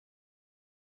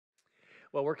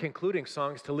Well, we're concluding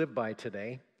Songs to Live By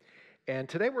today, and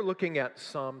today we're looking at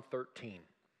Psalm 13.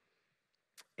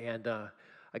 And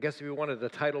I guess if you wanted a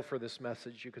title for this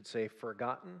message, you could say,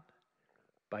 Forgotten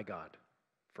by God.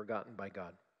 Forgotten by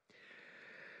God.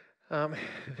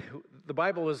 The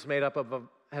Bible is made up of,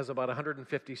 has about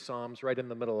 150 psalms right in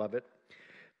the middle of it.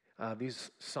 These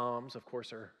psalms, of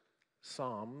course, are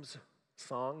psalms.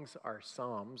 Songs are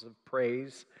psalms of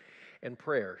praise and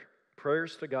prayer.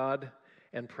 Prayers to God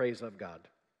and praise of God.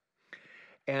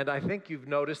 And I think you've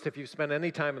noticed, if you've spent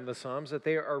any time in the Psalms, that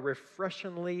they are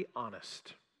refreshingly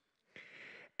honest.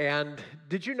 And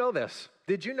did you know this?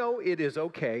 Did you know it is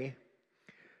okay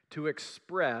to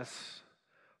express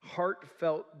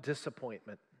heartfelt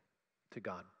disappointment to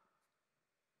God?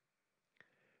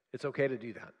 It's okay to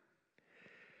do that.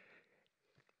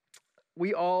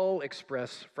 We all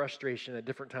express frustration at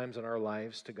different times in our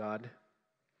lives to God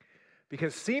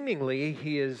because seemingly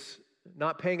He is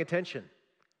not paying attention,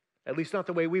 at least not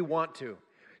the way we want to.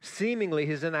 Seemingly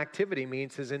His inactivity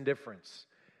means His indifference.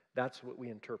 That's what we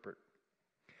interpret.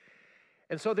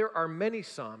 And so there are many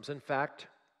psalms. In fact,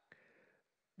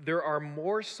 there are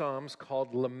more psalms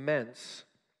called laments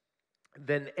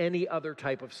than any other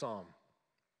type of psalm.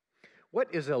 What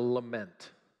is a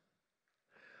lament?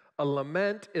 A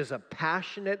lament is a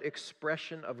passionate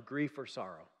expression of grief or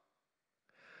sorrow.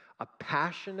 A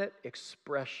passionate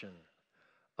expression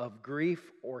of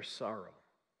grief or sorrow.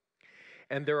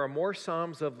 And there are more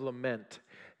psalms of lament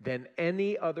than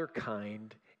any other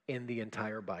kind in the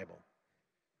entire Bible.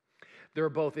 There are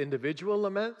both individual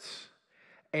laments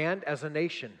and, as a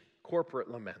nation, corporate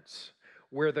laments,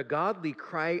 where the godly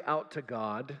cry out to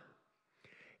God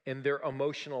in their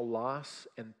emotional loss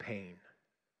and pain,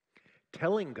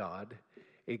 telling God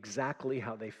exactly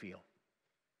how they feel.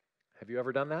 Have you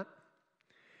ever done that?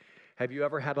 Have you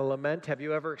ever had a lament? Have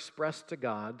you ever expressed to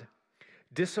God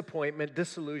disappointment,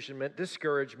 disillusionment,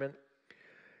 discouragement,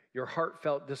 your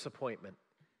heartfelt disappointment?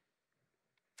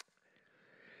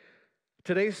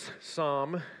 Today's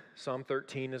psalm, Psalm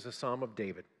 13, is a psalm of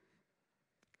David.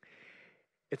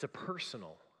 It's a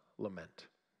personal lament.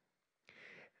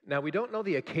 Now, we don't know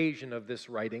the occasion of this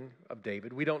writing of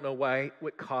David. We don't know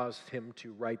what caused him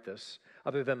to write this,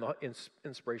 other than the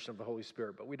inspiration of the Holy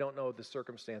Spirit. But we don't know the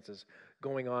circumstances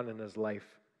going on in his life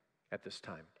at this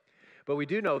time. But we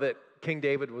do know that King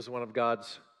David was one of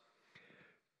God's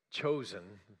chosen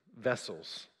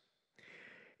vessels.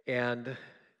 And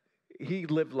he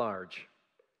lived large.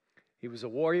 He was a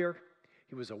warrior.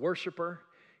 He was a worshiper.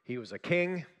 He was a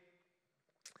king.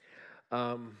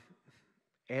 And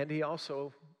he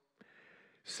also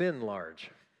sinned large,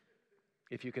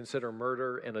 if you consider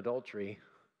murder and adultery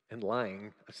and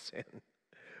lying a sin,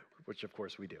 which of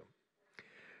course we do.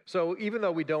 So even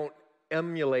though we don't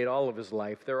emulate all of his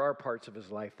life, there are parts of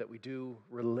his life that we do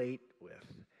relate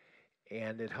with,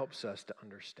 and it helps us to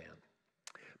understand.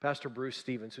 Pastor Bruce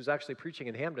Stevens, who's actually preaching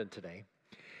in Hamden today,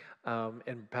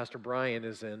 and Pastor Brian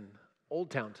is in Old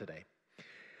Town today,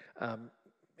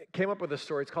 came up with a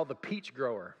story. It's called the Peach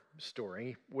Grower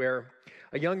story, where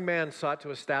a young man sought to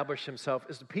establish himself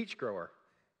as a peach grower.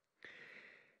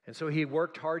 And so he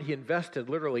worked hard. He invested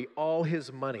literally all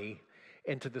his money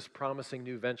into this promising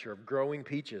new venture of growing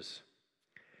peaches.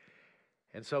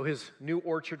 And so his new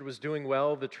orchard was doing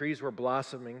well. The trees were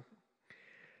blossoming.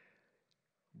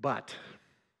 But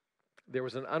there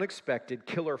was an unexpected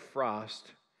killer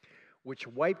frost which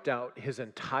wiped out his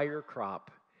entire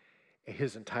crop,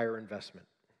 his entire investment.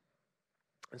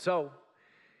 And so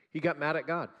he got mad at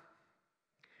God.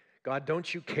 God,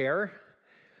 don't you care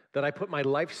that I put my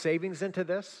life savings into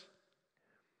this?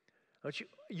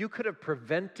 You could have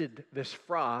prevented this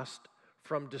frost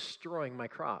from destroying my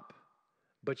crop,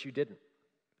 but you didn't.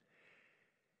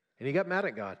 And he got mad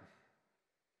at God.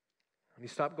 And he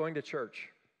stopped going to church.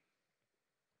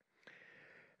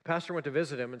 The pastor went to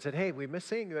visit him and said, hey, we missed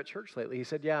seeing you at church lately. He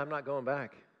said, yeah, I'm not going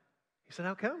back. He said,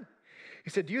 how come? He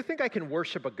said, do you think I can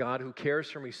worship a God who cares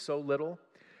for me so little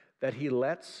that he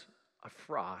lets a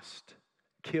frost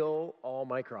kill all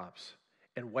my crops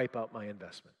and wipe out my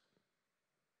investment?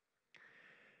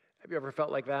 Have you ever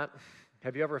felt like that?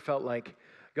 Have you ever felt like,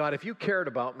 God, if you cared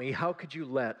about me, how could you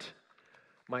let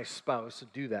my spouse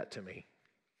do that to me?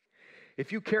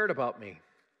 If you cared about me,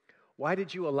 why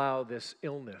did you allow this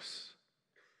illness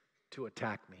to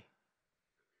attack me?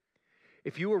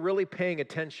 If you were really paying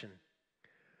attention,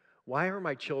 why are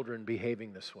my children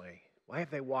behaving this way? Why have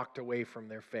they walked away from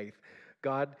their faith?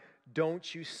 God,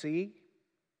 don't you see?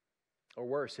 Or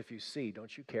worse, if you see,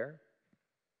 don't you care?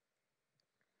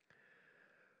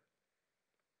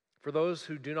 For those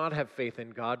who do not have faith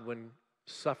in God, when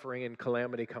suffering and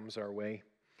calamity comes our way,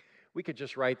 we could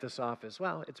just write this off as,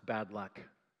 well, it's bad luck.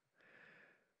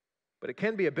 But it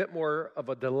can be a bit more of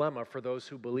a dilemma for those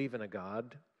who believe in a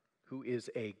God who is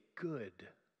a good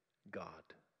God.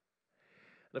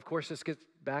 And of course, this gets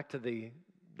back to the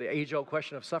age-old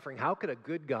question of suffering. How could a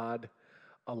good God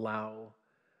allow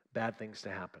bad things to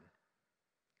happen?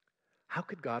 How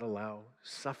could God allow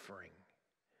suffering?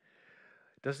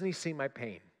 Doesn't he see my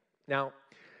pain? Now,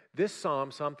 this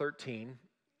Psalm 13,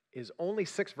 is only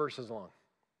 6 verses long.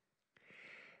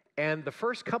 And the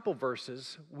first couple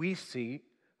verses, we see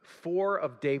 4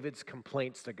 of David's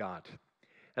complaints to God.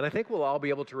 And I think we'll all be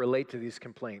able to relate to these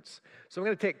complaints. So I'm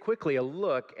going to take quickly a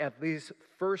look at these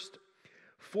first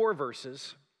 4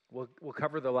 verses. We'll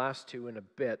cover the last 2 in a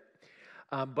bit.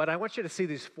 But I want you to see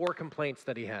these 4 complaints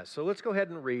that he has. So let's go ahead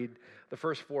and read the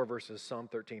first 4 verses, Psalm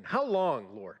 13. How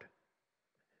long, Lord?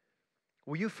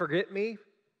 Will you forget me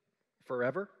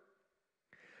forever?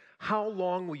 How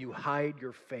long will you hide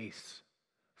your face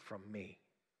from me?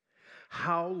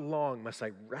 How long must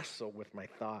I wrestle with my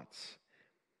thoughts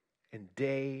and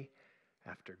day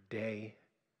after day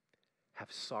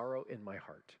have sorrow in my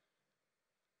heart?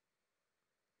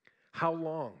 How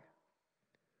long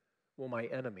will my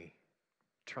enemy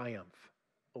triumph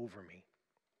over me?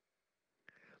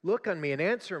 Look on me and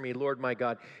answer me, Lord my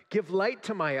God. Give light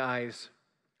to my eyes,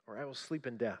 or I will sleep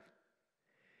in death.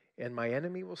 And my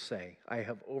enemy will say, I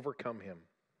have overcome him,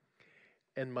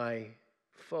 and my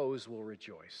foes will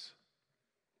rejoice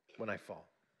when I fall.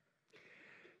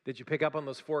 Did you pick up on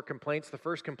those 4 complaints? The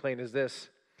first complaint is this: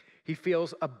 he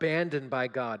feels abandoned by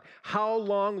God. How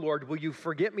long, Lord, will you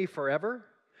forget me forever?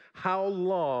 How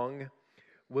long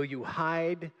will you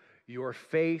hide your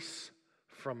face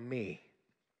from me?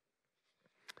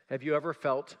 Have you ever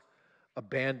felt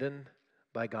abandoned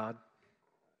by God?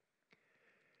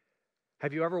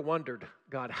 Have you ever wondered,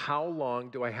 God, how long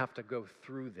do I have to go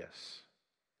through this?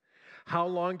 How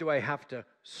long do I have to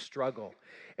struggle?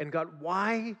 And God,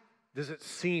 why does it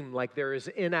seem like there is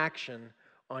inaction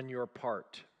on your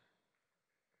part?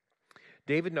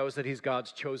 David knows that he's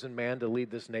God's chosen man to lead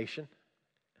this nation.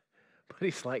 But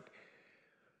he's like,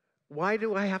 why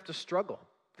do I have to struggle?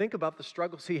 Think about the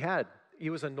struggles he had.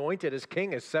 He was anointed as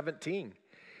king at 17.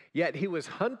 Yet he was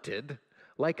hunted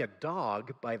like a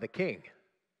dog by the king.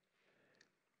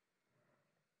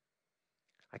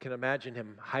 I can imagine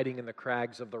him hiding in the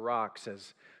crags of the rocks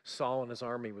as Saul and his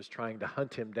army was trying to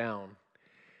hunt him down.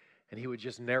 And he would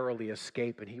just narrowly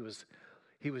escape, and he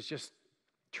was just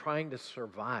trying to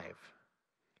survive.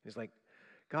 He's like,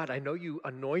 God, I know you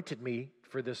anointed me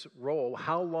for this role.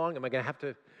 How long am I going to have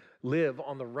to live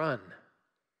on the run,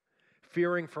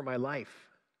 fearing for my life?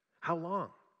 How long?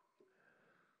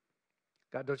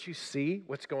 God, don't you see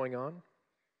what's going on?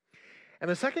 And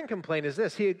the second complaint is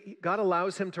this: God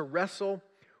allows him to wrestle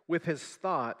with his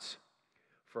thoughts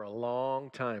for a long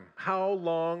time. How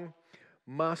long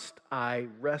must I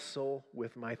wrestle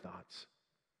with my thoughts?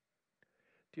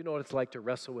 Do you know what it's like to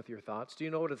wrestle with your thoughts? Do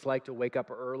you know what it's like to wake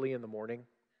up early in the morning,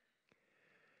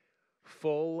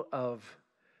 full of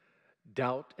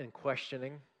doubt and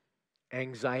questioning,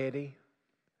 anxiety?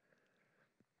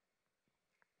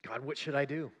 God, what should I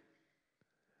do?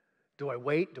 Do I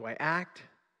wait? Do I act?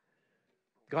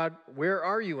 God, where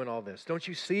are you in all this? Don't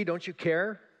you see? Don't you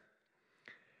care?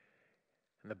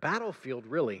 And the battlefield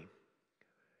really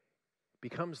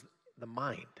becomes the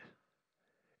mind,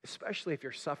 especially if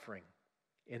you're suffering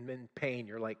and in pain.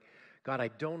 You're like, God, I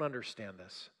don't understand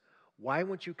this. Why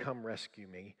won't you come rescue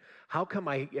me? How come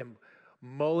I am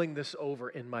mulling this over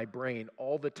in my brain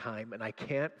all the time and I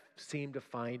can't seem to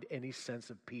find any sense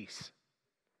of peace?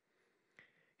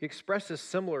 He expresses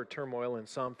similar turmoil in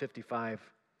Psalm 55,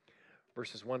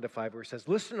 verses 1-5, where he says,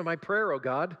 listen to my prayer, O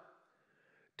God.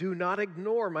 Do not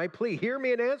ignore my plea. Hear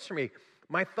me and answer me.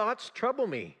 My thoughts trouble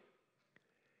me,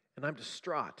 and I'm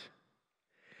distraught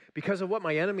because of what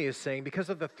my enemy is saying, because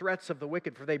of the threats of the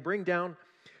wicked, for they bring down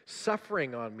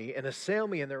suffering on me and assail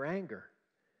me in their anger.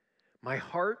 My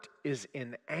heart is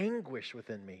in anguish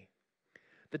within me.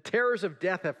 The terrors of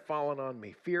death have fallen on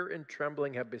me. Fear and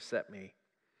trembling have beset me,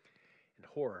 and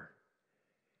horror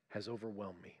has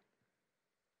overwhelmed me.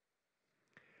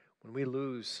 When we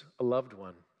lose a loved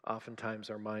one,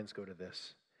 oftentimes our minds go to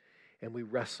this, and we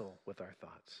wrestle with our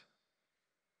thoughts.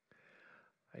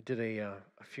 I did a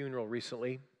funeral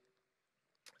recently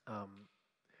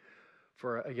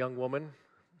for a young woman.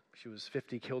 She was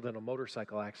 50, killed in a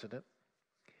motorcycle accident.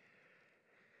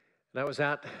 And I was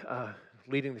at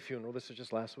leading the funeral. This was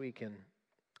just last week, and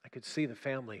I could see the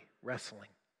family wrestling.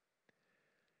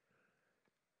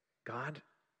 God,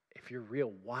 if you're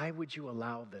real, why would you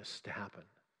allow this to happen?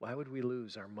 Why would we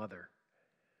lose our mother?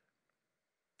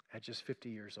 at just 50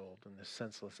 years old in this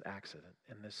senseless accident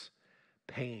and this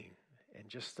pain and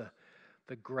just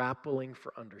the grappling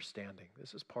for understanding.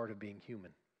 This is part of being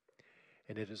human.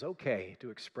 And it is okay to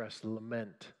express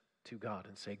lament to God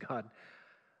and say, God,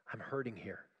 I'm hurting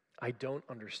here. I don't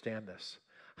understand this.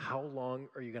 How long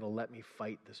are you going to let me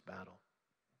fight this battle?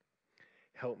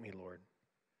 Help me, Lord.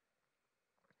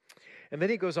 And then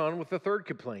he goes on with the third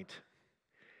complaint.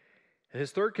 And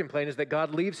his third complaint is that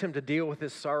God leaves him to deal with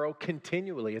his sorrow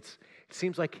continually. It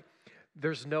seems like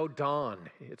there's no dawn.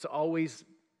 It's always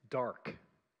dark.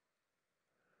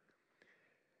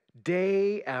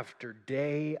 Day after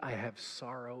day, I have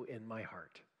sorrow in my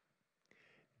heart.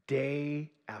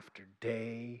 Day after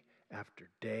day after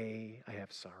day, I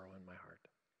have sorrow in my heart.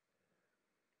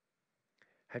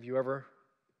 Have you ever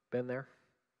been there?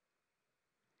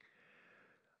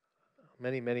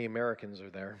 Many Americans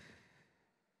are there.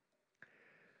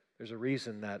 There's a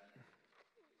reason that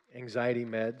anxiety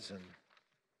meds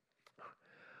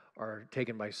are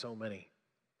taken by so many.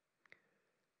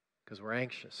 Because we're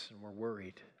anxious and we're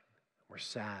worried. We're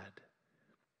sad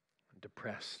and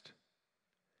depressed.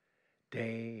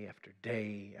 Day after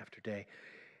day after day.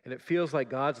 And it feels like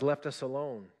God's left us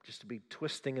alone, just to be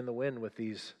twisting in the wind with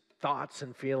these thoughts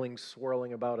and feelings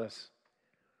swirling about us.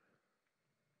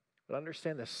 But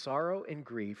understand this, sorrow and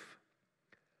grief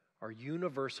are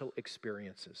universal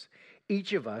experiences.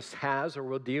 Each of us has or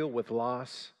will deal with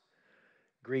loss,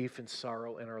 grief, and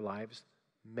sorrow in our lives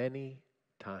many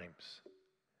times.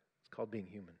 It's called being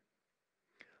human.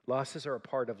 Losses are a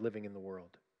part of living in the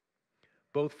world,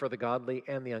 both for the godly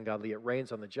and the ungodly. It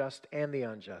rains on the just and the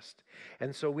unjust.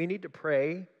 And so we need to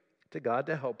pray to God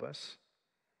to help us.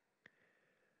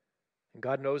 And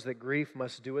God knows that grief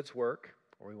must do its work,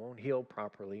 or we won't heal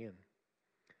properly, and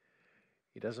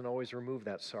He doesn't always remove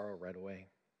that sorrow right away.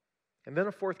 And then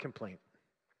a fourth complaint.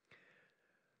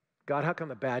 God, how come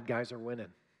the bad guys are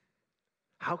winning?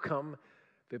 How come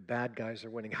the bad guys are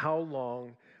winning? How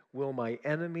long will my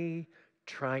enemy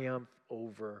triumph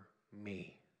over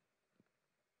me?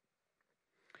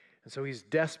 And so he's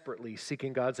desperately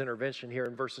seeking God's intervention here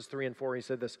in verses 3 and 4. He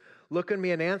said this, "Look on me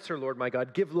and answer, Lord my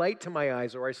God. Give light to my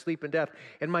eyes, or I sleep in death.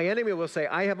 And my enemy will say,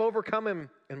 I have overcome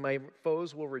him, and my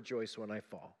foes will rejoice when I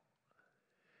fall."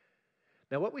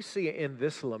 Now, what we see in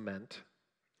this lament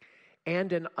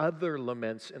and in other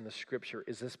laments in the Scripture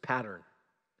is this pattern.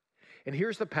 And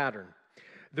here's the pattern.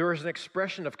 There is an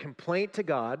expression of complaint to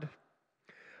God,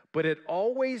 but it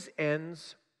always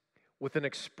ends with an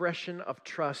expression of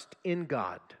trust in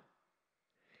God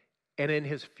and in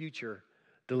His future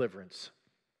deliverance.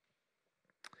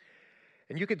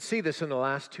 And you can see this in the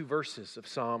last two verses of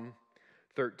Psalm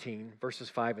 13, verses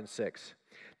 5 and 6.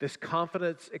 This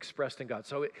confidence expressed in God.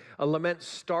 So a lament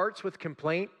starts with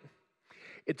complaint.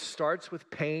 It starts with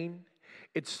pain.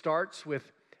 It starts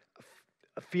with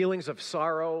feelings of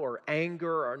sorrow or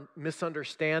anger or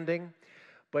misunderstanding.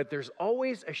 But there's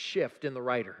always a shift in the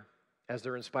writer as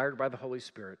they're inspired by the Holy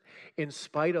Spirit, in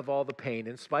spite of all the pain,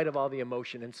 in spite of all the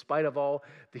emotion, in spite of all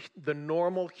the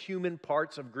normal human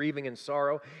parts of grieving and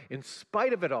sorrow, in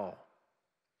spite of it all,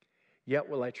 yet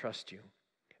will I trust you.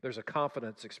 There's a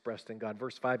confidence expressed in God.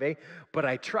 Verse 5a, but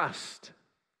I trust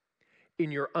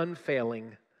in your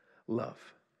unfailing love.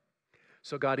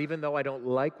 So God, even though I don't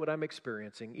like what I'm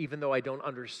experiencing, even though I don't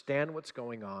understand what's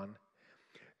going on,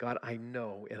 God, I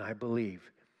know and I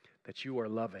believe that you are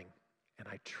loving, and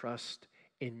I trust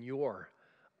in your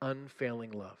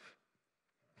unfailing love.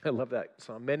 I love that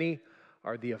song. Many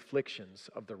are the afflictions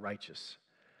of the righteous,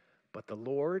 but the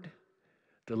Lord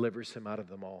delivers him out of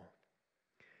them all.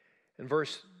 In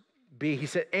verse B, he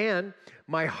said, and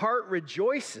my heart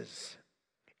rejoices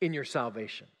in your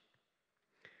salvation.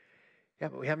 Yeah,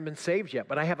 but we haven't been saved yet.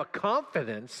 But I have a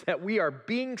confidence that we are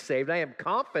being saved. I have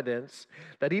confidence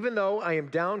that even though I am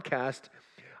downcast,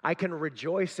 I can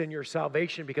rejoice in your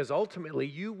salvation because ultimately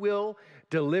you will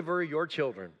deliver your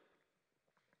children.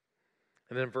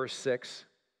 And then verse 6,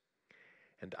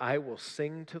 and I will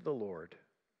sing to the Lord,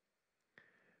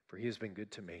 for he has been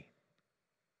good to me.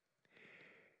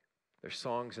 There's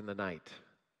songs in the night.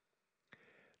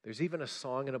 There's even a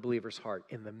song in a believer's heart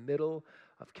in the middle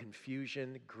of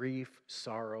confusion, grief,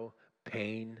 sorrow,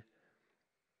 pain.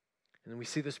 And we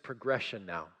see this progression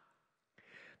now.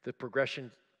 The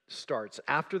progression starts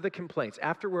after the complaints,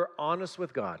 after we're honest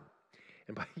with God.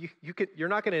 And you're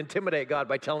not going to intimidate God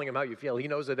by telling him how you feel. He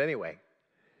knows it anyway.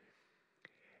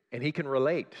 And he can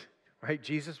relate, right?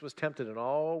 Jesus was tempted in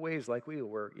all ways like we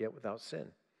were, yet without sin,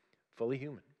 fully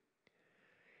human.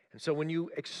 And so when you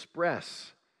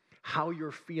express how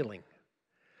you're feeling,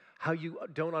 how you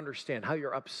don't understand, how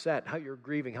you're upset, how you're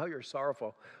grieving, how you're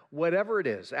sorrowful, whatever it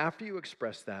is, after you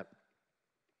express that,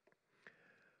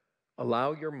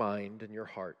 allow your mind and your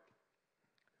heart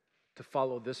to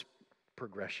follow this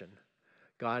progression.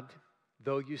 God,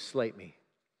 though you slay me,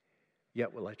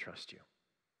 yet will I trust you.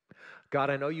 God,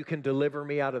 I know you can deliver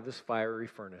me out of this fiery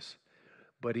furnace,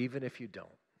 but even if you don't,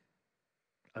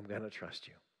 I'm going to trust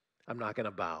you. I'm not going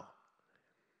to bow.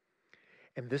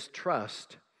 And this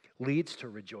trust leads to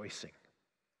rejoicing.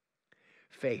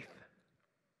 Faith.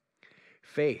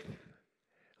 Faith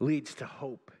leads to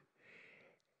hope.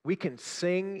 We can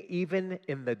sing even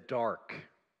in the dark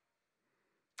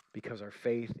because our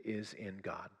faith is in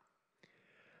God.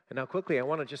 And now quickly, I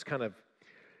want to just kind of,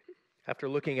 after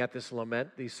looking at this lament,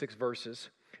 these 6 verses,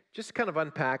 just kind of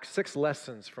unpack 6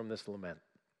 lessons from this lament.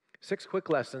 6 quick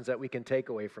lessons that we can take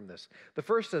away from this. The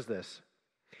first is this: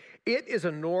 it is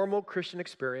a normal Christian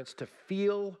experience to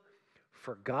feel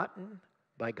forgotten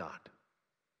by God.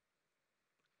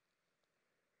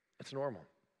 It's normal.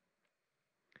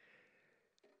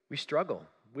 We struggle.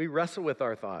 We wrestle with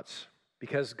our thoughts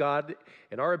because God,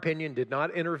 in our opinion, did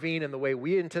not intervene in the way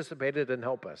we anticipated and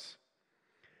help us.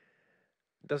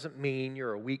 It doesn't mean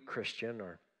you're a weak Christian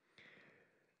or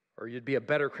you'd be a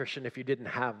better Christian if you didn't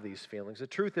have these feelings. The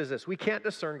truth is this: we can't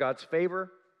discern God's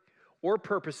favor or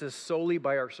purposes solely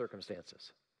by our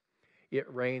circumstances.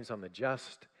 It rains on the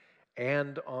just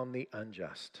and on the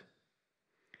unjust.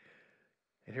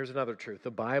 And here's another truth: the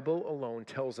Bible alone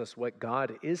tells us what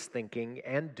God is thinking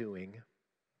and doing.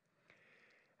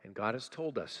 And God has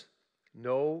told us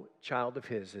no child of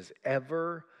His is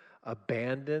ever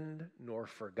abandoned nor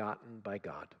forgotten by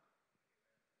God.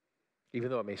 Even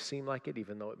though it may seem like it,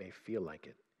 even though it may feel like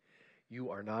it, you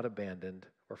are not abandoned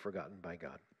or forgotten by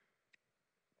God.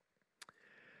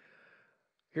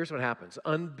 Here's what happens.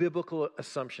 Unbiblical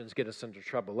assumptions get us into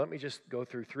trouble. Let me just go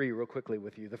through 3 real quickly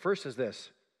with you. The first is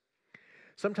this: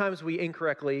 sometimes we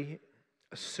incorrectly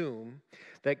assume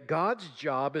that God's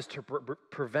job is to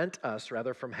prevent us,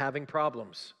 from having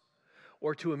problems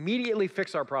or to immediately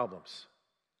fix our problems.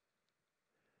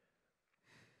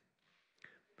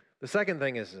 The second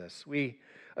thing is this: we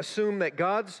assume that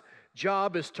God's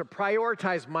job is to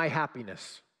prioritize my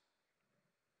happiness.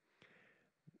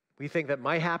 We think that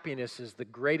my happiness is the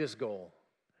greatest goal.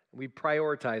 We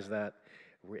prioritize that.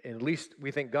 At least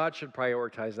we think God should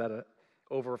prioritize that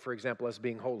over, for example, us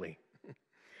being holy.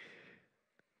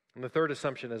 And the third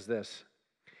assumption is this: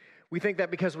 we think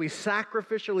that because we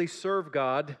sacrificially serve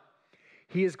God,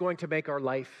 He is going to make our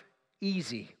life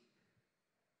easy.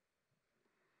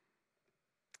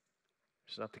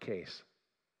 It's not the case.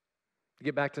 To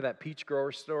get back to that peach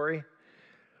grower story,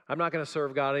 I'm not going to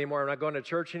serve God anymore. I'm not going to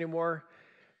church anymore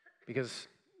because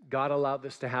God allowed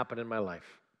this to happen in my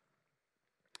life.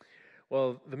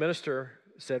 Well, the minister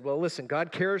said, well, listen,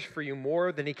 God cares for you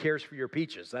more than He cares for your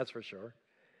peaches, that's for sure.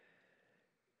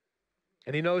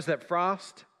 And He knows that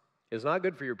frost is not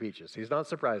good for your peaches. He's not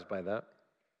surprised by that.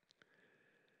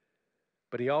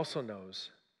 But He also knows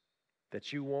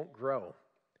that you won't grow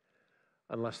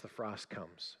unless the frost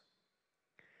comes.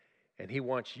 And He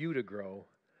wants you to grow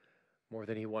more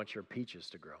than He wants your peaches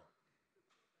to grow.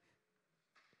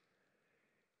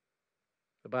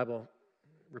 The Bible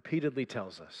repeatedly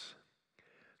tells us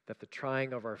that the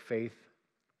trying of our faith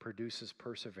produces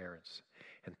perseverance.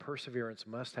 And perseverance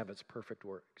must have its perfect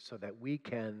work so that we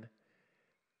can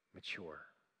mature,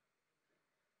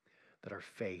 that our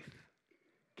faith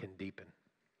can deepen.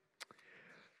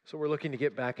 So we're looking to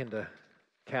get back into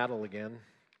cattle again.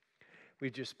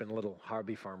 We've just been little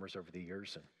hobby farmers over the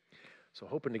years, and so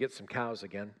hoping to get some cows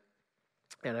again.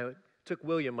 And I took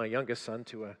William, my youngest son,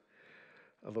 to a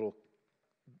little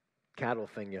cattle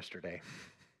thing yesterday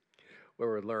where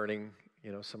we're learning,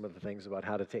 some of the things about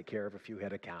how to take care of a few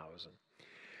head of cows.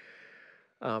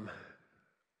 And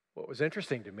what was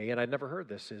interesting to me, and I'd never heard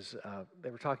this, is they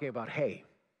were talking about hay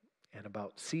and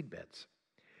about seed beds.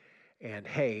 And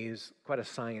hay is quite a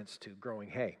science to growing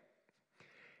hay.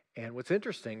 And what's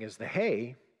interesting is the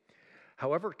hay,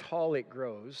 however tall it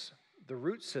grows, the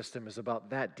root system is about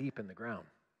that deep in the ground.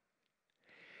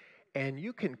 And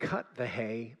you can cut the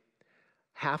hay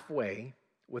halfway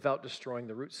without destroying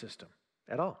the root system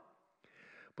at all.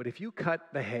 But if you cut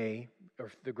the hay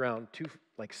or the ground to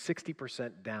like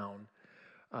 60% down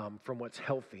from what's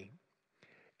healthy,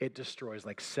 it destroys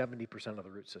like 70% of the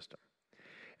root system.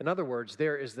 In other words,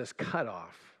 there is this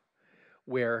cutoff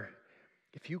where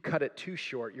if you cut it too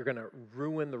short, you're going to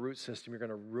ruin the root system, you're going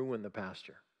to ruin the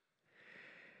pasture.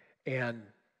 And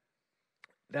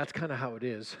that's kind of how it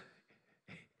is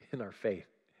in our faith.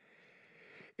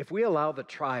 If we allow the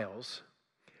trials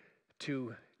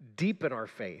to deepen our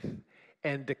faith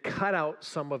and to cut out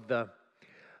some of the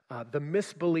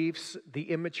misbeliefs, the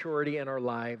immaturity in our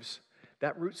lives,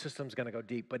 that root system's going to go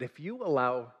deep. But if you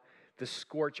allow the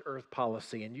scorch earth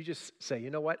policy, and you just say,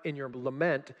 you know what? In your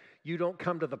lament, you don't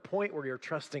come to the point where you're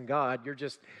trusting God.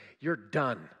 You're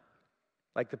done.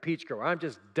 Like the peach grower, I'm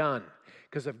just done.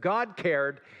 Because if God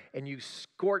cared and you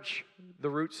scorch the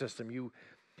root system, you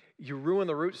ruin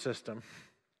the root system,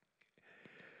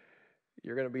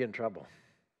 you're going to be in trouble.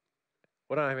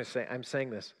 What am I saying? I'm saying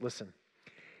this. Listen,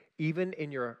 even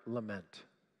in your lament,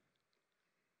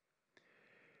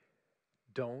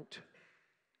 don't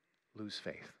lose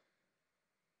faith.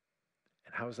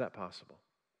 And how is that possible?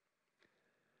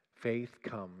 Faith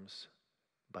comes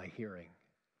by hearing,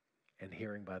 and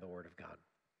hearing by the word of God.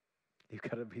 You've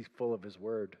got to be full of his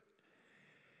word.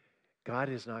 God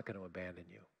is not going to abandon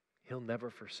you. He'll never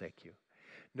forsake you.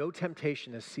 No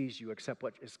temptation has seized you except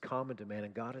what is common to man,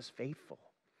 and God is faithful.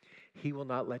 He will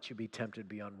not let you be tempted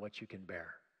beyond what you can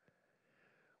bear.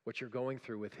 What you're going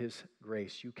through with his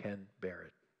grace, you can bear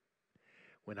it.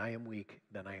 When I am weak,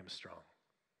 then I am strong.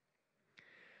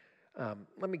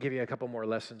 Let me give you a couple more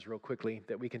lessons real quickly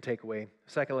that we can take away.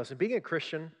 Second lesson, being a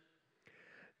Christian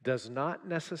does not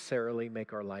necessarily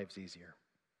make our lives easier.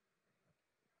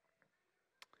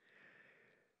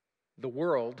 The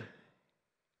world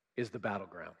is the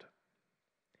battleground.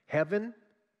 Heaven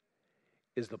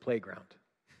is the playground.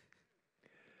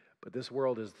 But this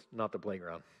world is not the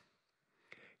playground.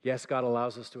 Yes, God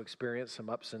allows us to experience some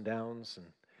ups and downs and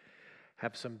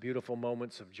have some beautiful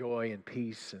moments of joy and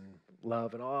peace and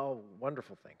love and all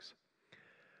wonderful things.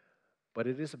 But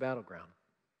it is a battleground,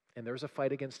 and there's a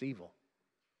fight against evil.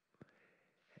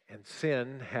 And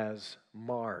sin has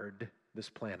marred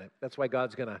this planet. That's why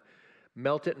God's going to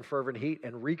melt it in fervent heat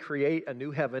and recreate a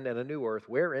new heaven and a new earth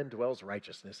wherein dwells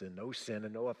righteousness and no sin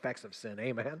and no effects of sin.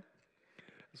 Amen?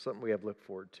 It's something we have to look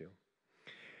forward to.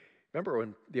 Remember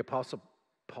when the Apostle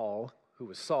Paul, who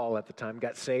was Saul at the time,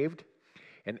 got saved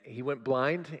and he went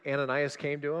blind? Ananias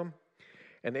came to him.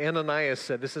 And Ananias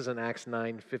said, this is in Acts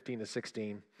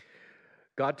 9:15-16.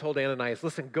 God told Ananias,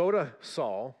 listen, go to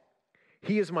Saul.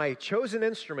 He is my chosen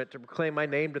instrument to proclaim my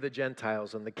name to the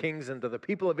Gentiles and the kings and to the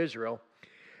people of Israel,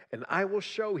 and I will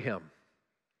show him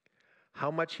how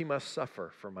much he must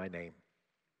suffer for my name.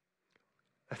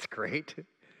 That's great. You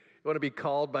want to be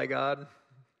called by God?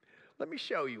 Let me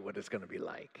show you what it's going to be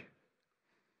like.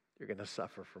 You're going to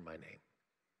suffer for my name.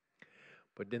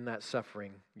 But in that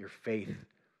suffering, your faith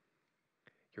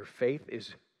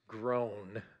is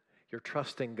grown. Your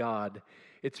trust in God,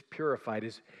 it's purified,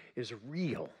 is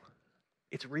real.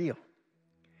 It's real.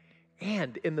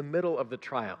 And in the middle of the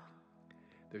trial,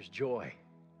 there's joy,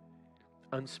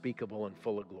 unspeakable and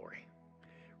full of glory.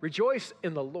 Rejoice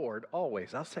in the Lord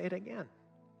always. I'll say it again.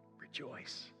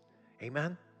 Rejoice.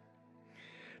 Amen?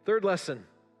 Third lesson,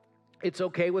 it's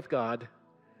okay with God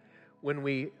when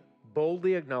we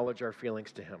boldly acknowledge our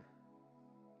feelings to him.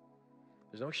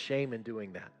 There's no shame in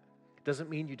doing that. It doesn't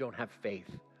mean you don't have faith.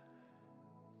 It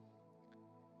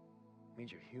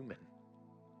means you're human.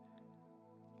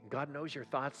 God knows your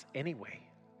thoughts anyway.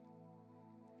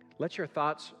 Let your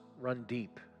thoughts run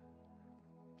deep.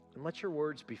 And let your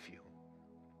words be few.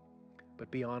 But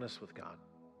be honest with God.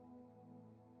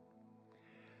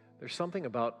 There's something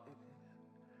about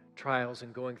trials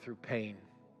and going through pain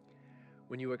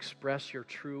when you express your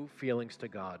true feelings to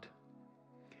God.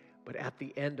 But at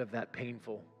the end of that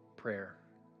painful prayer,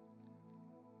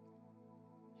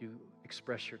 you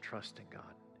express your trust in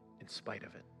God in spite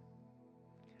of it.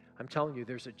 I'm telling you,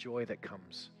 there's a joy that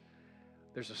comes.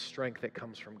 There's a strength that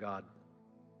comes from God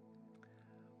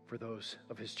for those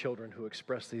of his children who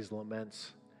express these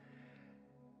laments,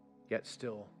 yet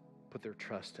still put their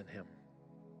trust in him.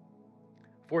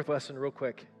 Fourth lesson, real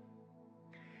quick.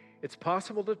 It's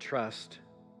possible to trust,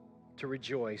 to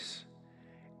rejoice,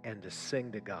 and to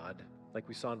sing to God, like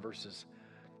we saw in verses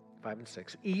 5 and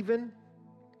 6.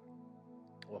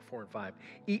 4 and 5.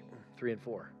 3 and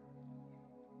 4.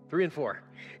 3 and 4.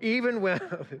 Even when,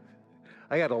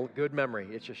 I got a good memory,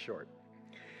 it's just short.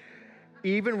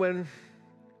 Even when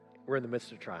we're in the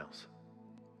midst of trials.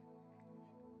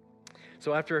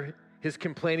 So after his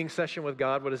complaining session with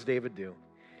God, what does David do?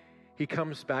 He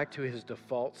comes back to his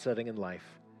default setting in life.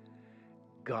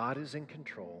 God is in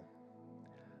control.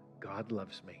 God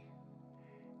loves me.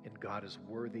 And God is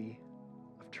worthy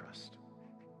of trust.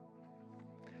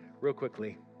 Real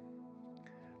quickly,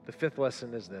 the fifth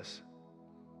lesson is this.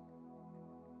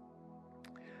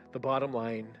 The bottom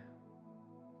line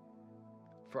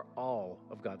for all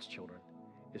of God's children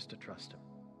is to trust him.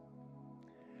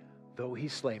 Though he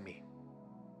slay me,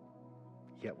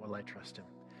 yet will I trust him.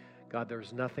 God,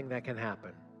 there's nothing that can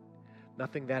happen,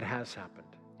 nothing that has happened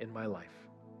in my life,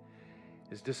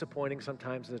 as disappointing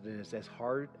sometimes as it is, as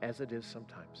hard as it is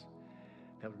sometimes,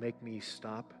 that would make me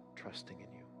stop trusting in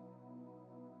you.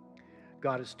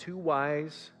 God is too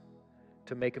wise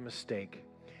to make a mistake,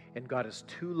 and God is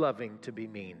too loving to be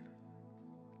mean.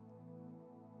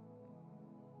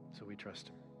 So we trust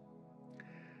him.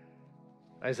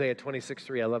 Isaiah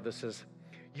 26:3, I love this, says,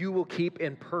 you will keep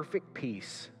in perfect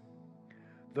peace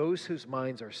those whose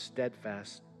minds are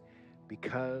steadfast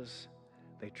because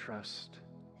they trust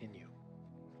in you.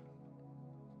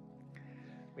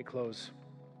 Let me close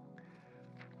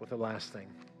with the last thing.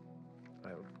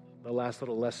 The last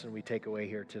little lesson we take away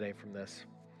here today from this.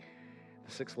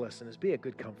 The sixth lesson is be a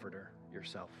good comforter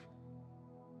yourself.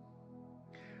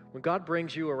 When God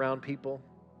brings you around people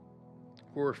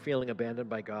who are feeling abandoned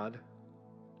by God,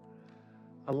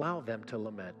 allow them to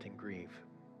lament and grieve.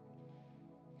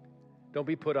 Don't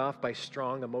be put off by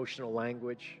strong emotional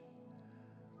language.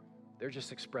 They're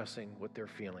just expressing what they're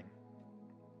feeling.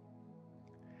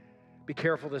 Be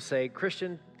careful to say,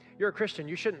 Christian, you're a Christian,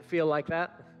 you shouldn't feel like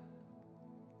that.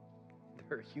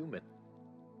 They're human.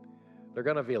 They're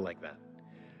going to feel like that.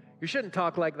 You shouldn't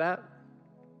talk like that.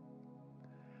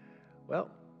 Well,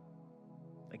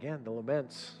 again, the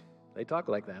laments, they talk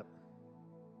like that.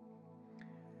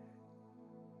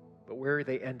 But where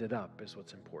they ended up is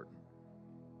what's important.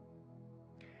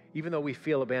 Even though we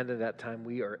feel abandoned at that time,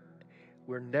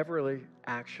 we're never really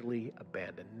actually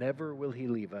abandoned. Never will he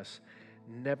leave us.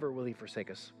 Never will he forsake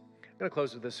us. I'm going to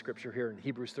close with this scripture here in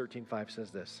Hebrews 13:5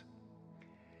 says this.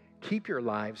 Keep your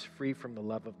lives free from the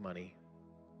love of money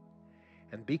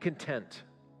and be content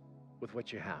with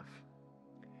what you have.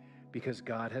 Because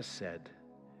God has said,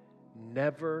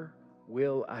 never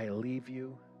will I leave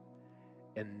you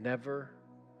and never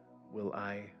will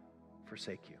I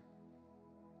forsake you.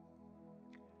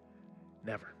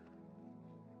 Never.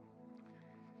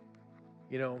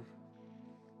 You know,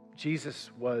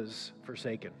 Jesus was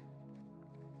forsaken,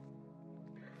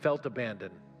 felt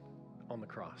abandoned on the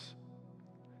cross.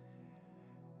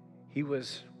 He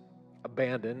was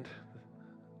abandoned,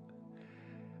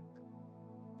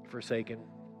 forsaken,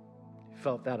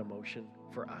 felt that emotion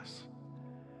for us.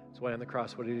 That's why on the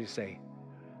cross, what did he say?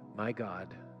 My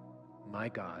God,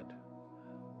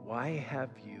 why have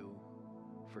you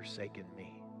forsaken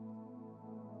me?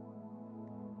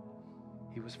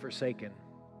 He was forsaken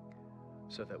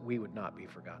so that we would not be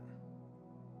forgotten.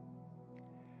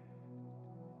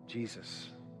 Jesus,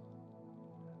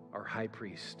 our high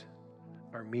priest,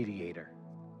 our mediator,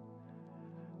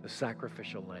 the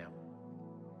sacrificial lamb,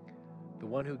 the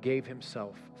one who gave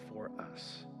himself for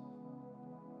us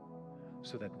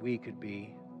so that we could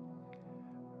be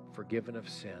forgiven of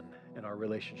sin and our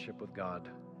relationship with God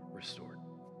restored.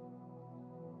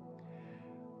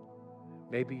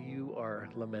 Maybe you are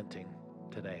lamenting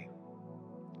today.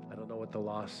 I don't know what the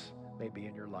loss may be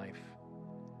in your life.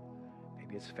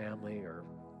 Maybe it's family or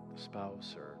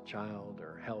spouse or child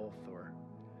or health or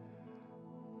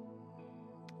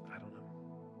I don't know.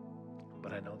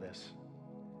 But I know this.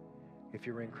 If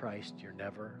you're in Christ, you're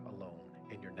never alone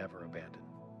and you're never abandoned.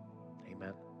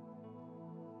 Amen.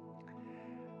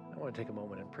 I want to take a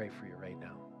moment and pray for you right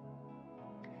now.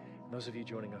 And those of you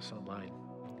joining us online,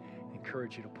 I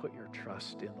encourage you to put your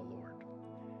trust in the Lord.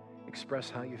 Express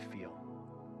how you feel.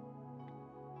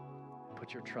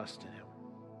 Put your trust in him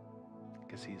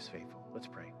because he is faithful. Let's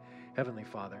pray. Heavenly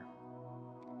Father,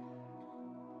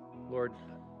 Lord,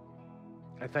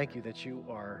 I thank you that you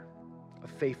are a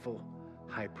faithful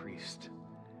high priest,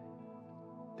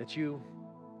 that you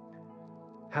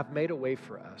have made a way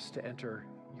for us to enter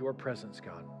your presence,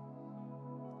 God,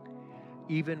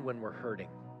 even when we're hurting,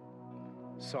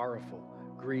 sorrowful,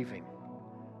 grieving.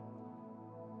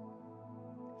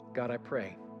 God, I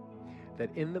pray that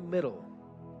in the middle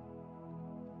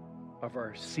of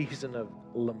our season of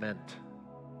lament,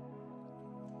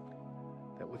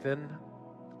 that within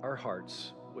our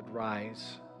hearts would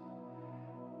rise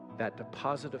that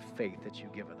deposit of faith that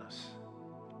you've given us,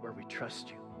 where we trust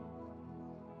you.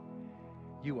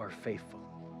 You are faithful.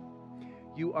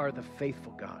 You are the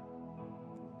faithful God.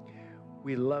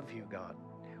 We love you, God.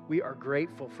 We are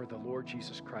grateful for the Lord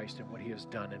Jesus Christ and what he has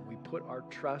done, and we put our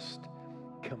trust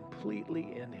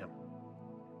completely in him.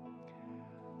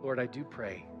 Lord, I do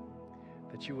pray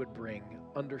that you would bring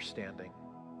understanding,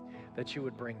 that you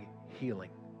would bring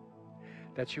healing,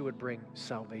 that you would bring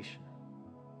salvation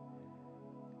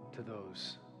to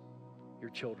those, your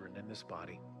children in this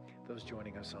body, those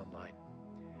joining us online,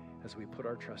 as we put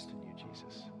our trust in you,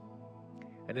 Jesus.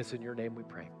 And it's in your name we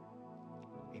pray.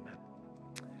 Amen.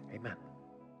 Amen.